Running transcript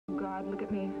God, look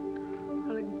at me.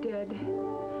 I look dead.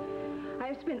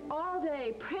 I've spent all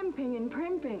day primping and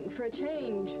primping for a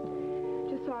change,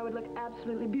 just so I would look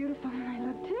absolutely beautiful, and I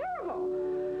look terrible.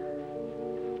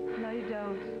 No, you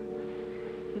don't.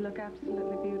 You look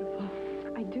absolutely beautiful.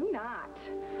 I do not.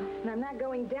 And I'm not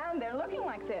going down there looking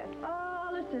like this.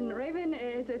 Oh, listen, Raven,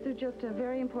 it's just a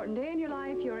very important day in your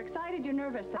life. You're excited, you're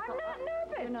nervous. I'm not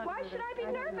nervous. Why should I be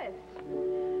nervous?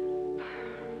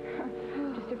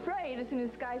 I'm just afraid as soon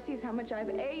as Sky sees how much I've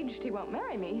aged, he won't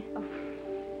marry me. Oh.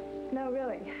 No,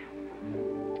 really.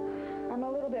 I'm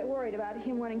a little bit worried about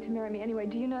him wanting to marry me anyway.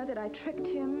 Do you know that I tricked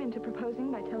him into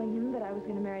proposing by telling him that I was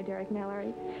going to marry Derek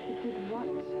Mallory? You did what?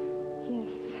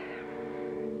 Yes.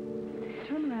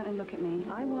 Turn around and look at me.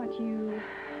 I want you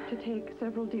to take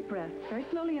several deep breaths. Very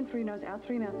slowly in through your nose, out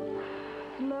through your mouth.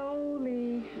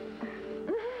 Slowly.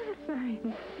 Sorry.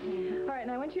 All right,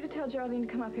 and I want you to tell Geraldine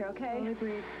to come up here, okay? Slowly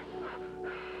breathe.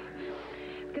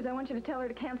 Because I want you to tell her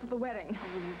to cancel the wedding.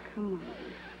 Oh, come on.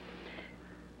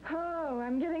 Oh,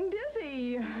 I'm getting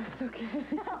dizzy. It's okay.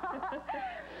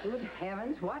 Good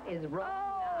heavens, what is wrong?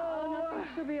 Oh, no,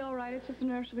 she'll be all right. It's just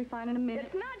nerves. She'll be fine in a minute.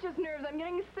 It's not just nerves. I'm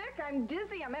getting sick. I'm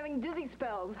dizzy. I'm having dizzy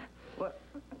spells. What?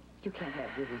 You can't have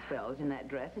dizzy spells in that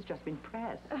dress. It's just been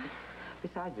pressed.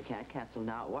 Besides, we can't cancel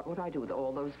now. What would I do with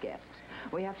all those guests?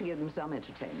 We have to give them some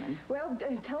entertainment. Well,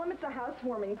 tell them it's a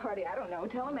housewarming party. I don't know.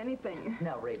 Tell them anything.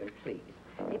 No, Raven, please.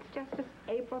 It's just as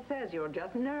April says. You're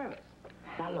just nervous.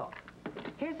 Now, look.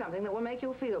 Here's something that will make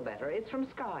you feel better. It's from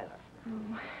Skylar.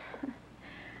 Oh.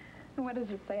 What does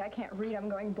it say? I can't read. I'm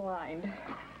going blind.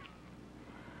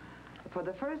 For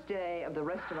the first day of the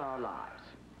rest of our lives.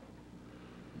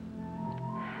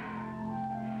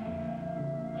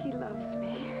 He loves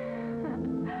me.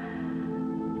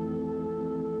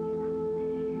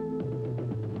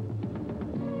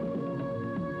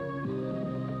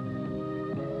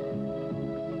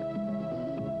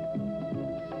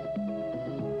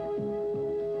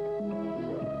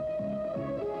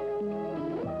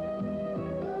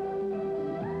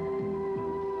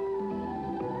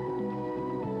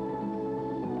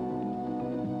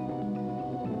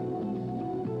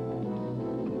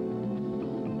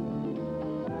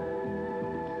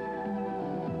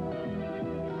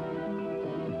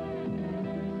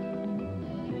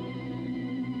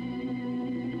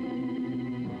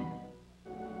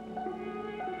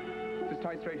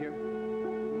 Straight here.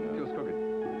 Feels crooked.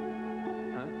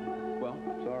 Huh? Well,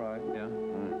 it's all right. Yeah.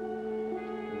 All right.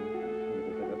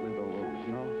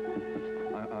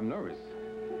 No, I'm nervous,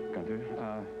 Gunther.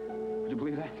 Would you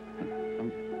believe that?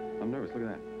 I'm nervous. Look at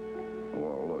that.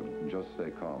 Well, look, just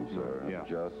stay calm, sir. Yeah.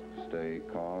 Just stay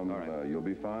calm. All right. You'll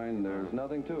be fine. There's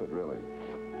nothing to it, really.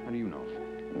 How do you know?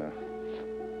 Nah.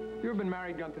 You ever been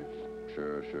married, Gunther?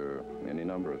 Sure. Any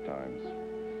number of times.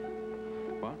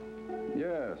 What?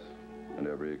 Yes. And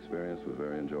every experience was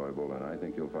very enjoyable, and I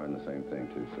think you'll find the same thing,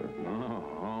 too, sir.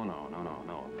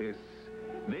 No.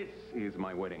 This is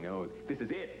my wedding oath. This is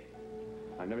it.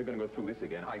 I'm never going to go through this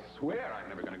again. I swear I'm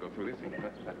never going to go through this again.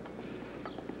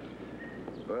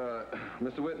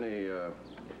 Mr. Whitney,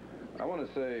 I want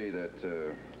to say that,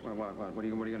 What are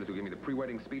you going to do? Give me the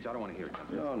pre-wedding speech? I don't want to hear it.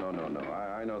 No.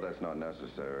 I know that's not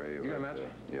necessary. You got a match?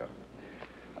 Yeah.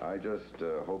 I just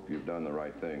hope you've done the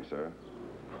right thing, sir.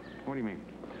 What do you mean?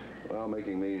 Well,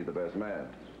 making me the best man.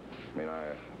 I mean,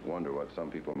 I wonder what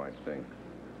some people might think.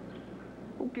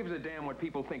 Who gives a damn what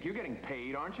people think? You're getting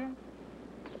paid, aren't you?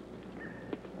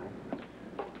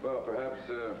 Well, perhaps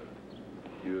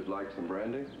you'd like some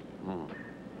brandy?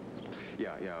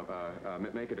 Yeah.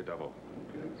 Make it a double.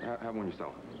 Okay. Have one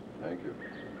yourself. Thank you.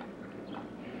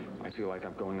 I feel like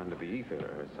I'm going under the ether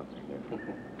or something.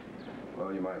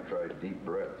 Well, you might try deep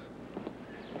breaths.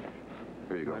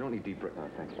 Here you go. No, I don't need deep breath. No,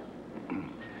 thank you.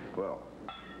 Well,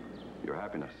 your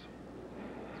happiness.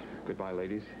 Goodbye,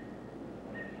 ladies.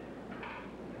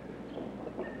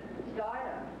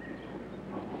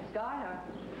 Skylar,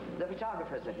 the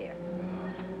photographers are here.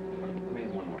 May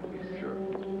one more, please. Sure.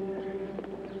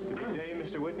 Good day,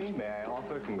 Mr. Whitney. May I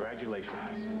offer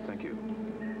congratulations? Thank you.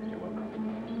 You're welcome.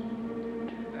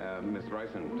 Miss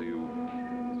Bryson, do you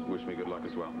wish me good luck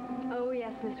as well? Oh,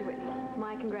 yes, Mr. Whitney.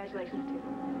 My congratulations, too.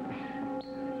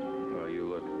 Well, you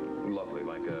look lovely,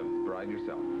 like a bride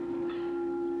yourself.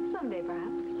 Someday,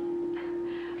 perhaps.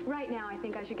 Right now, I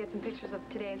think I should get some pictures of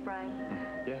today's bride.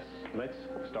 Yes, let's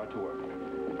start to work.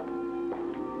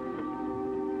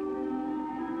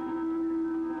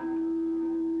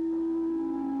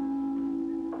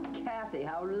 Kathy,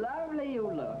 how lovely you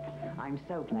look. I'm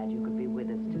so glad you could be with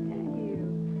us today. Thank you.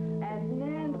 And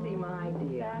Nancy, my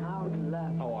dear, how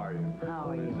lovely. How are you? How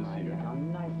are you, Nice to my see you. dear? How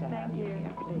nice to have Thank you you.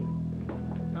 here, please.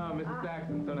 Oh, Mrs.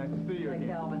 Saxon, so nice to see you The again.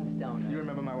 Kelvins don't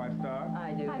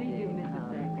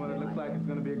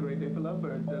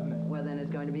lovebirds, doesn't it? Well, then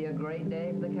it's going to be a great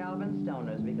day for the Calvin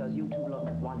Stoners because you two look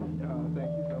wonderful. Oh,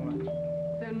 thank you so much.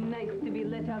 So nice to be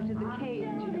let out of the cage.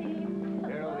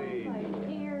 Geraldine.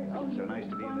 Dear. Oh, So nice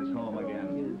to be in this home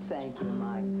again. Thank you,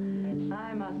 Mike.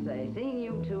 I must say, seeing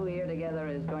you two here together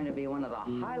is going to be one of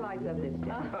the highlights of this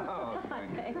day. Oh,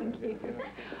 thank you.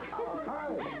 Hi.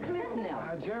 Cliff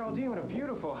Nelson. Geraldine, what a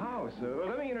beautiful house.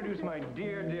 Let me introduce my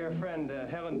dear, dear friend,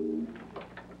 Helen...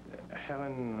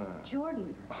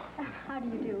 Jordan. How do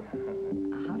you do?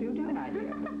 How do you do, my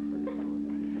dear?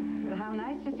 Well, how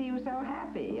nice to see you so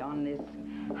happy on this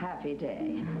happy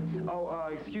day. Oh,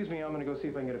 excuse me, I'm going to go see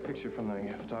if I can get a picture from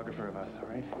the photographer of us, all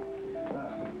right?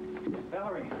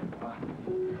 Valerie.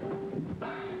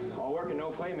 All work and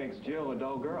no play makes Jill a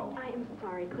dull girl. I am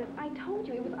sorry, Cliff. I told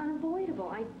you it was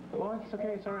unavoidable. Well, it's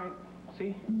okay, it's all right.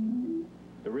 See?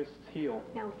 The wrists heal.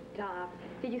 Now stop.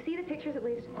 Did you see the pictures at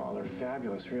least? Oh, they're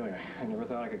fabulous, really. I never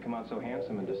thought I could come out so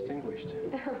handsome and distinguished.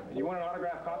 You want an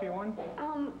autographed copy of one?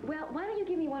 Well, why don't you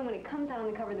give me one when it comes out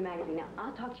on the cover of the magazine? Now,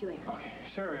 I'll talk to you later. Okay,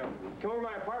 sure. Come over to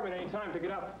my apartment anytime, pick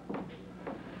it up.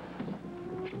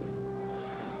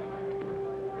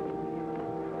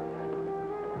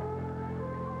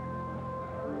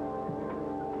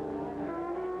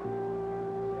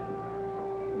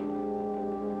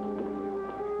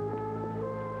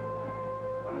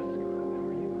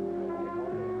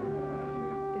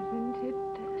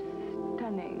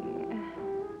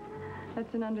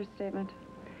 That's an understatement.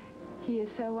 He is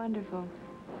so wonderful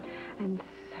and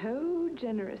so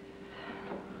generous.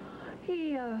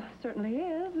 He certainly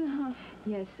is.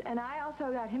 Yes, and I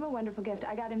also got him a wonderful gift.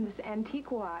 I got him this antique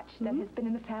watch that has been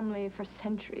in the family for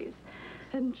centuries.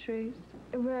 Centuries?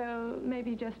 Well,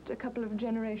 maybe just a couple of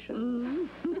generations.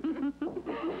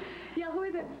 Yeah, who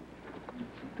is it?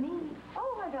 Me.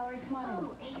 Oh, hi, Valerie. Come on in.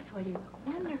 Oh, April, you look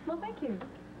wonderful. Thank you.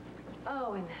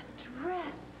 Oh, and that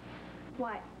dress.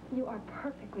 Why, you are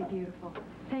perfectly beautiful.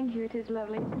 Thank you. It is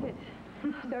lovely, isn't it?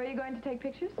 So are you going to take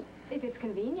pictures? If it's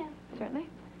convenient. Certainly.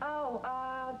 Oh,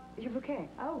 your bouquet.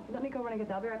 Oh, let me go run and get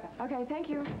that. I'll be right back. Okay, thank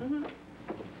you.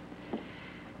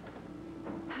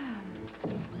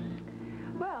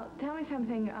 Well, tell me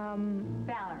something,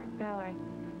 Valerie.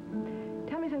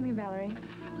 Tell me something, Valerie.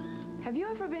 Have you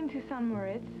ever been to St.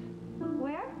 Moritz?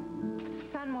 Where?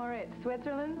 St. Moritz,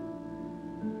 Switzerland?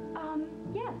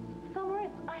 Yes, St.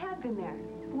 Moritz. I have been there.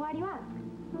 Why do you ask?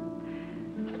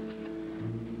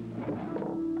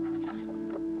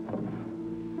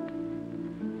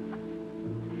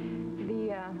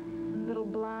 The little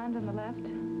blonde on the left?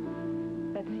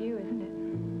 That's you, isn't it?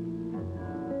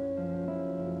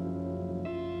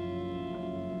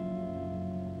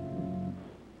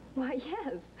 Why,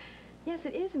 yes. Yes,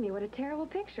 it is me. What a terrible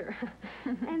picture.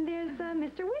 And there's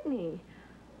Mr. Whitney.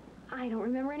 I don't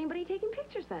remember anybody taking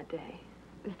pictures that day.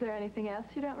 Is there anything else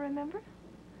you don't remember?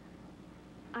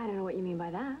 I don't know what you mean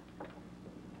by that.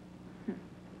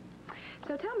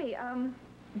 So tell me,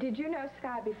 did you know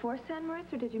Sky before St.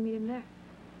 Moritz, or did you meet him there?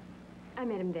 I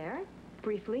met him there,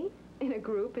 briefly, in a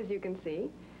group, as you can see.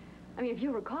 I mean, if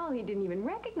you recall, he didn't even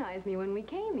recognize me when we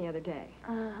came the other day.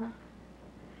 Uh-huh.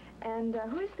 And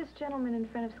who is this gentleman in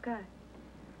front of Sky?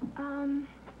 I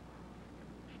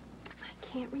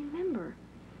can't remember.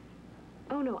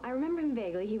 Oh, no, I remember him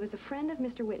vaguely. He was a friend of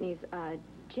Mr. Whitney's,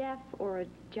 Jeff or a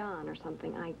John or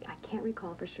something. I can't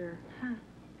recall for sure. Huh.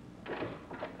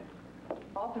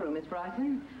 All through, Miss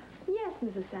Bryson. Yes,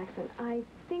 Mrs. Saxon. I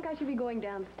think I should be going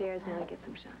downstairs now to get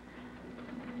some shots.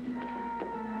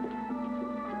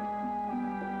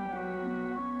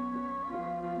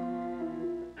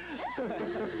 This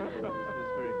is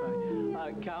very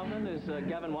funny. Calvin, is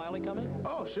Gavin Wiley coming?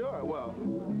 Oh, sure. Well,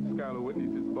 Skylar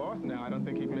Whitney's his boss now. I don't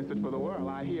think he'd miss it for the world.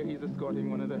 I hear he's escorting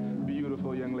one of the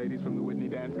beautiful young ladies from the Whitney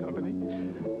Dance Company.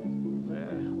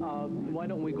 Why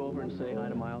don't we go over and say hi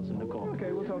to Miles and Nicole?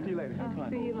 Okay, we'll talk to you later.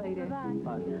 See you later.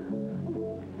 Bye.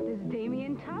 There's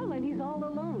Damien Tyler, and he's all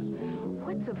alone.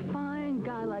 What's a fine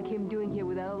guy like him doing here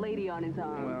without a lady on his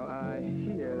arm? Well, I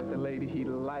hear that the lady he'd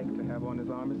like to have on his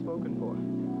arm is spoken for.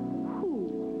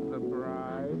 Who? The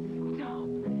bride. Stop.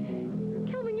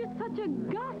 Kelvin, you're such a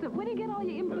gossip. Where do you get all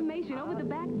your information? Over the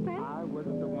back fence? I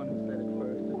wasn't the one who said it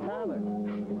first. It's Tyler.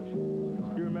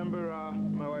 You remember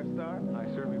my wife, Star? I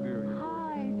certainly do.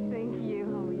 Hi, thank you.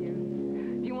 How are you?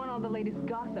 If you want all the latest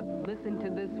gossip, listen to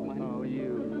this one. Oh,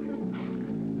 you.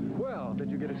 Well, did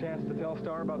you get a chance to tell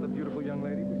Star about the beautiful young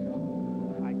lady?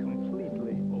 I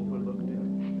completely overlooked it.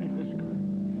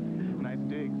 Nice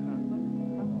digs, huh?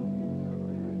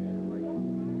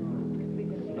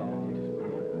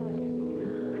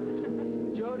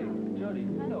 Jody,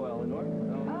 you know Eleanor.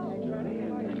 Oh. Jody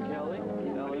and Kelly.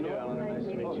 Eleanor. Nice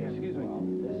to meet you. Excuse me.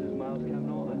 This is Miles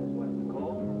Cavanaugh and his wife.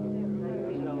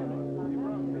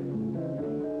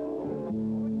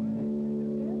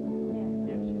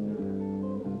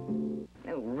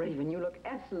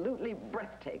 absolutely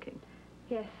breathtaking.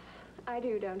 Yes, I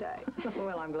do, don't I?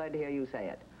 Well, I'm glad to hear you say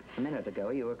it. A minute ago,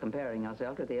 you were comparing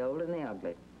yourself to the old and the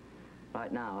ugly.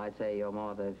 Right now, I'd say you're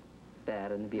more the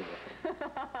bad and the beautiful.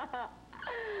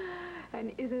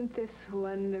 And isn't this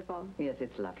wonderful? Yes,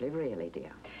 it's lovely, really,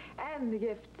 dear. And the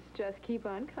gifts just keep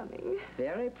on coming.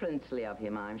 Very princely of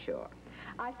him, I'm sure.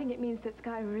 I think it means that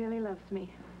Sky really loves me.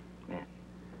 Yeah.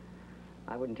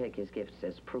 I wouldn't take his gifts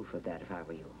as proof of that if I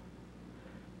were you.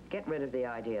 Get rid of the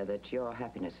idea that your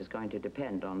happiness is going to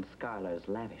depend on Schuyler's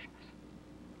lavishness.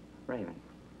 Raven,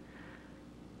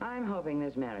 I'm hoping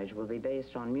this marriage will be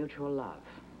based on mutual love,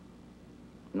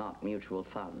 not mutual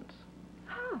funds.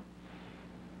 Oh,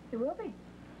 it will be.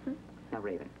 Now,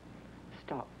 Raven,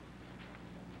 stop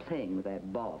playing with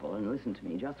that bauble and listen to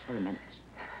me just for a minute.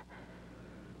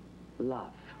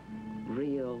 Love,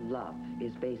 real love,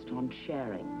 is based on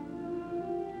sharing,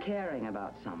 caring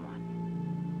about someone.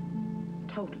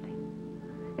 Totally.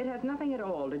 It has nothing at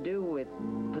all to do with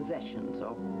possessions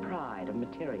or pride of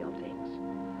material things.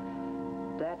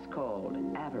 That's called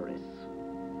avarice.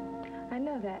 I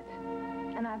know that.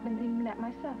 And I've been thinking that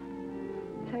myself.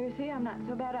 So you see, I'm not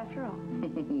so bad after all.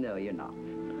 No, you're not.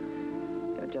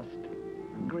 You're just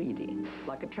greedy,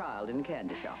 like a child in a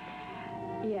candy shop.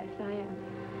 Yes, I am.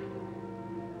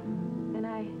 And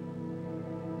I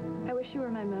wish you were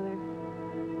my mother.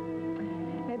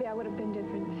 Maybe I would have been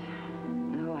different.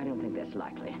 No, I don't think that's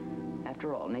likely.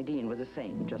 After all, Nadine was a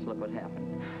saint. Just look what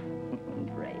happened.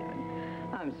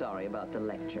 Raven, I'm sorry about the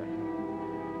lecture.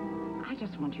 I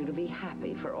just want you to be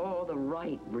happy for all the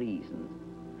right reasons.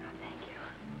 Thank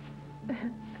you.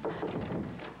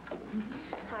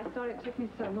 I thought it took me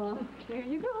so long. Here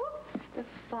you go. The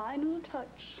final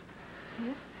touch.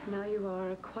 Yes? Now you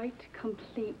are quite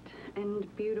complete and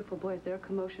beautiful. Boy, is there a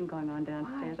commotion going on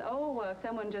downstairs. Why? Oh,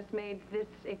 someone just made this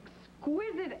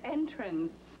exquisite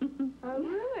entrance. Oh,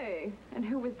 really? And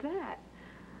who was that?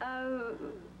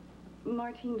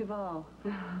 Martine Duval.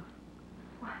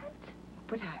 What?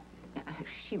 But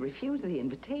she refused the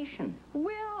invitation.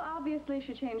 Well, obviously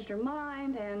she changed her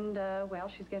mind, and, well,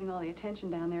 she's getting all the attention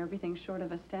down there. Everything short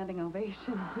of a standing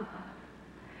ovation.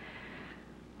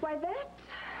 Why, that...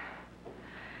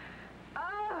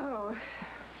 Oh.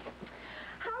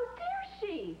 How dare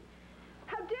she?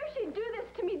 How dare she do this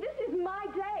to me? This is my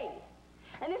day.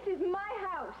 And this is my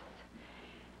house.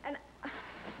 And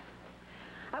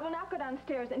I will not go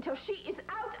downstairs until she is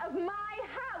out of my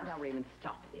house. Now, Raymond,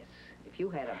 stop this. If you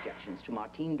had objections to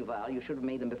Martine Duval, you should have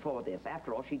made them before this.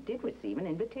 After all, she did receive an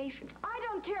invitation. I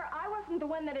don't care. I wasn't the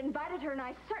one that invited her, and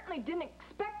I certainly didn't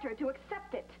expect her to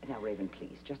accept it. Now, Raven,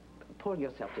 please, just pull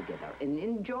yourself together and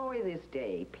enjoy this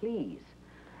day, please.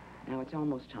 Now, it's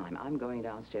almost time. I'm going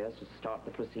downstairs to start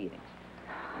the proceedings.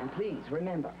 And please,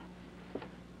 remember,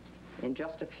 in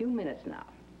just a few minutes now,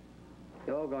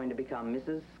 you're going to become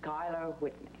Mrs. Schuyler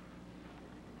Whitney.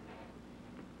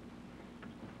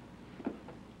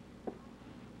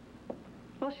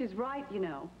 Well, she's right, you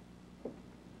know.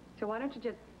 So why don't you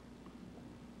just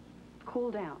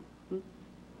cool down,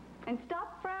 and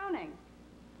stop frowning.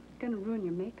 It's going to ruin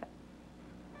your makeup.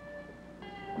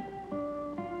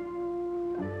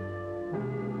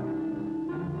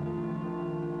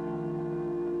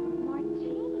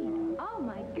 Martine. Oh,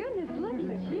 my goodness, look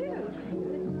at you.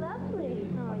 It's lovely.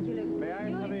 Oh, you look May I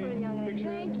have beautiful, young a lady.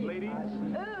 picture, Thank you. ladies?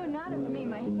 Ooh, not of me.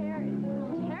 My hair is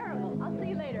terrible. I'll see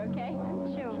you later, okay?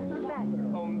 Sure. Back.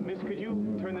 Oh, miss, could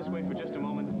you turn this way for just a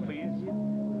moment, please?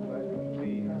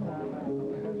 Please.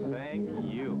 Thank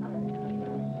you.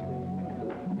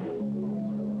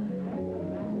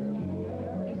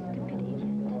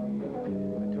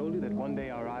 I told you that one day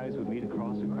our eyes would meet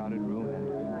across a crowded room,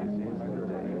 and this is the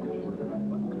day.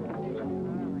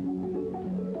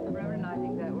 Reverend, I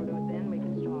think that will do it then. We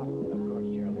can start. Of course,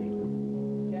 Geraldine.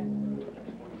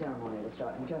 The ceremony will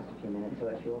start in just a few minutes so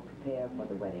that you'll prepare for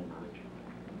the wedding march.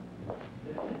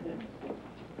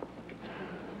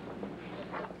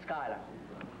 Schuyler.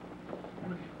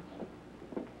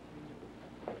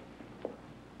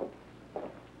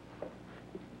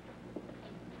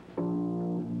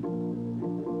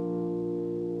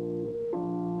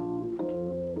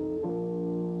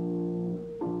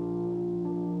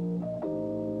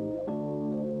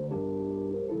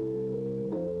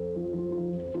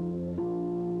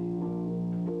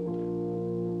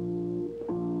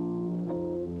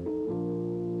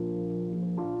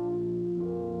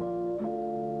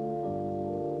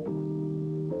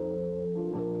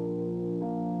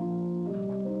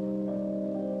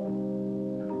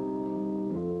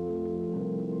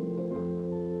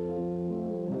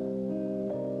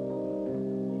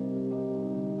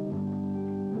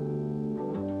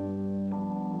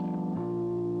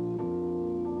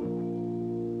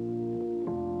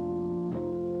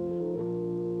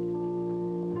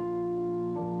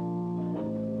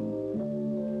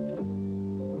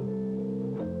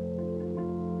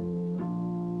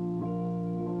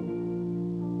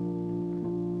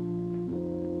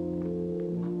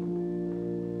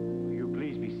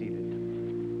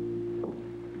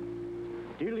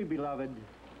 beloved,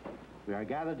 we are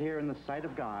gathered here in the sight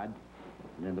of God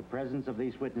and in the presence of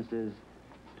these witnesses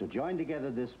to join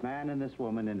together this man and this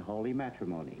woman in holy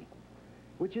matrimony,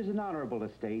 which is an honorable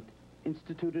estate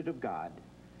instituted of God.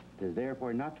 It is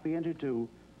therefore not to be entered to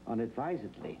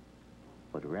unadvisedly,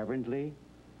 but reverently,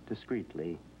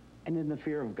 discreetly, and in the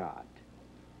fear of God.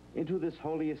 Into this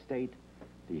holy estate,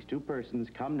 these two persons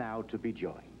come now to be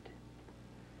joined.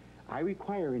 I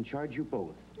require and charge you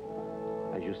both,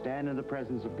 as you stand in the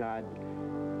presence of God,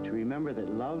 to remember that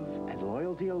love and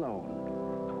loyalty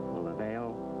alone will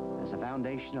avail as a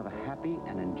foundation of a happy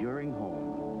and enduring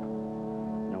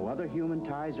home. No other human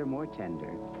ties are more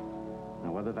tender,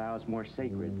 no other vows more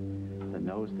sacred than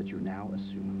those that you now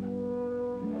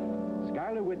assume.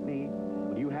 Schuyler Whitney,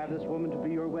 will you have this woman to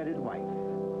be your wedded wife?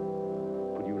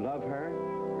 Will you love her,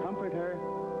 comfort her,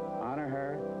 honor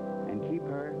her, and keep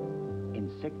her in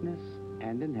sickness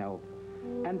and in health,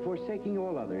 and forsaking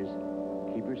all others,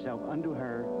 keep yourself unto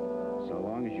her so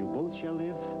long as you both shall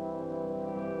live?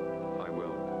 I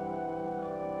will.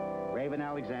 Raven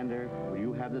Alexander, will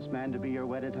you have this man to be your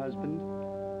wedded husband?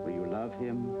 Will you love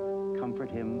him, comfort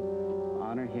him,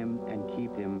 honor him, and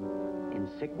keep him in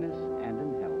sickness and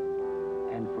in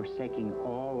health, and forsaking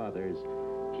all others,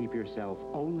 keep yourself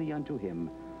only unto him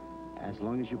as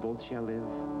long as you both shall live?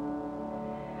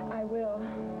 I will.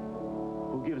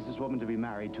 Who gives this woman to be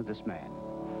married to this man?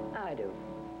 I do.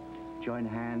 Join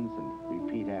hands and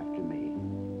repeat after me.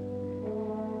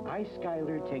 I,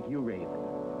 Schuyler, take you, Raven.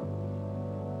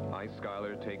 I,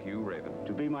 Schuyler, take you, Raven.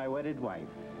 To be my wedded wife.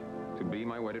 To be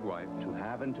my wedded wife. To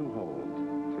have and to hold.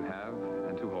 To have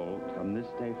and to hold. From this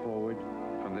day forward.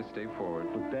 From this day forward.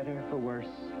 For better, for worse.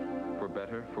 For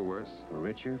better, for worse. For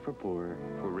richer, for poorer.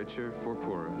 For richer, for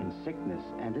poorer. In sickness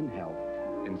and in health.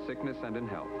 In sickness and in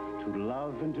health. To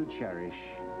love and to cherish.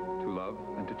 To love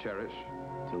and to cherish.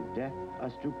 Till death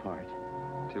us do part.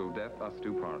 Till death us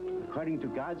do part. According to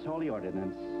God's holy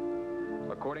ordinance.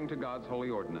 According to God's holy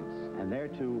ordinance. And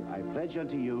thereto I pledge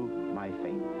unto you my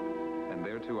faith. And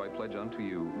thereto I pledge unto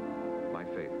you my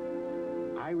faith.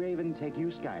 I, Raven, take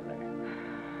you, Schuyler.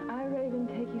 I, Raven,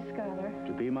 take you, Schuyler.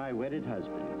 To be my wedded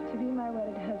husband. To be my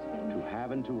wedded husband. To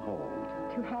have and to hold.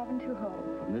 To have and to hold.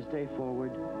 From this day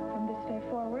forward. From this day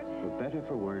forward. For better,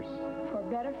 for worse. For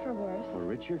better, for worse. For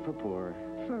richer, for poor.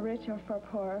 For rich or for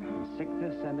poor. In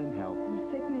sickness and in health. In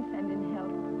sickness and in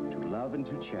health. To love and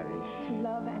to cherish. To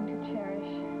love and to cherish.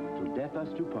 Till death us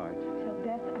do part. Till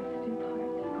death us do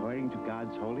part. According to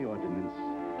God's holy ordinance.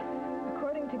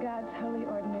 According to God's holy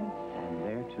ordinance. And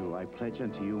thereto I pledge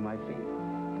unto you my faith.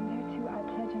 And thereto I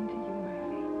pledge unto you my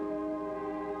faith.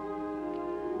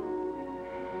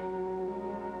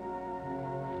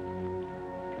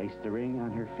 Place the ring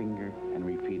on her finger and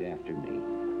repeat after me.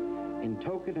 In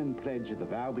token and pledge of the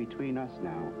vow between us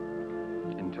now.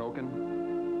 In token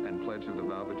and pledge of the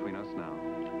vow between us now.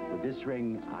 With this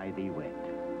ring I thee wed.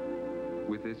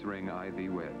 With this ring I thee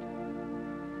wed.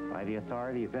 By the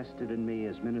authority vested in me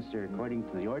as minister according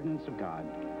to the ordinance of God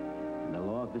and the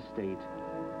law of the state,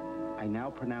 I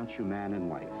now pronounce you man and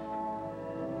wife,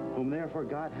 whom therefore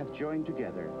God hath joined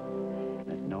together,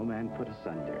 let no man put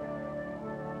asunder.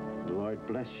 The Lord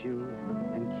bless you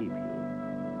and keep you.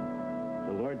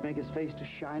 The Lord make his face to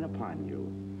shine upon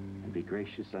you and be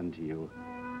gracious unto you.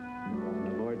 And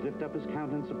the Lord lift up his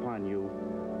countenance upon you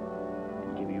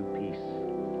and give you peace,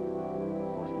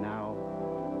 both now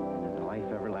and in the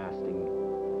life everlasting.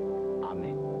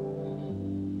 Amen.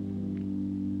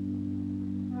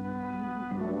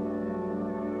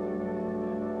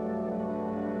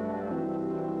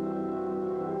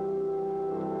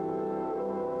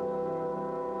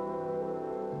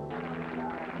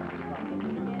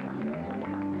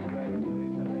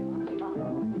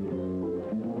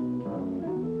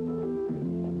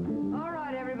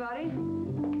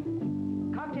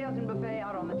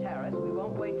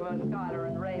 Schuyler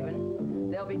and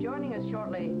Raven. They'll be joining us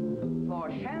shortly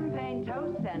for champagne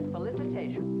toasts and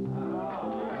felicitations.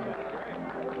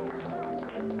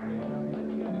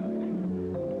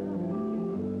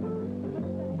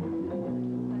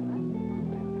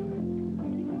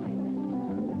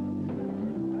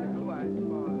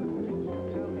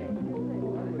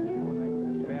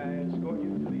 May I escort you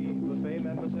to the buffet,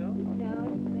 mademoiselle?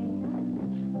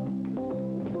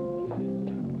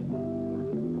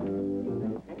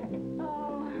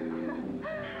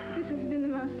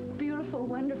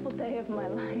 Wonderful day of my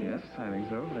life. Yes, I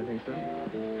think so.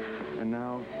 And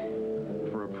now,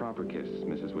 for a proper kiss,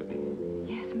 Mrs. Whitney.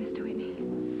 Yes, Mr. Whitney.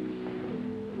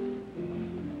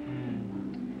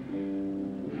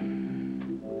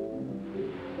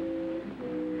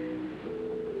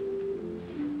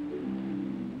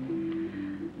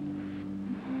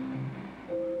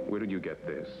 Where did you get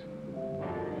this?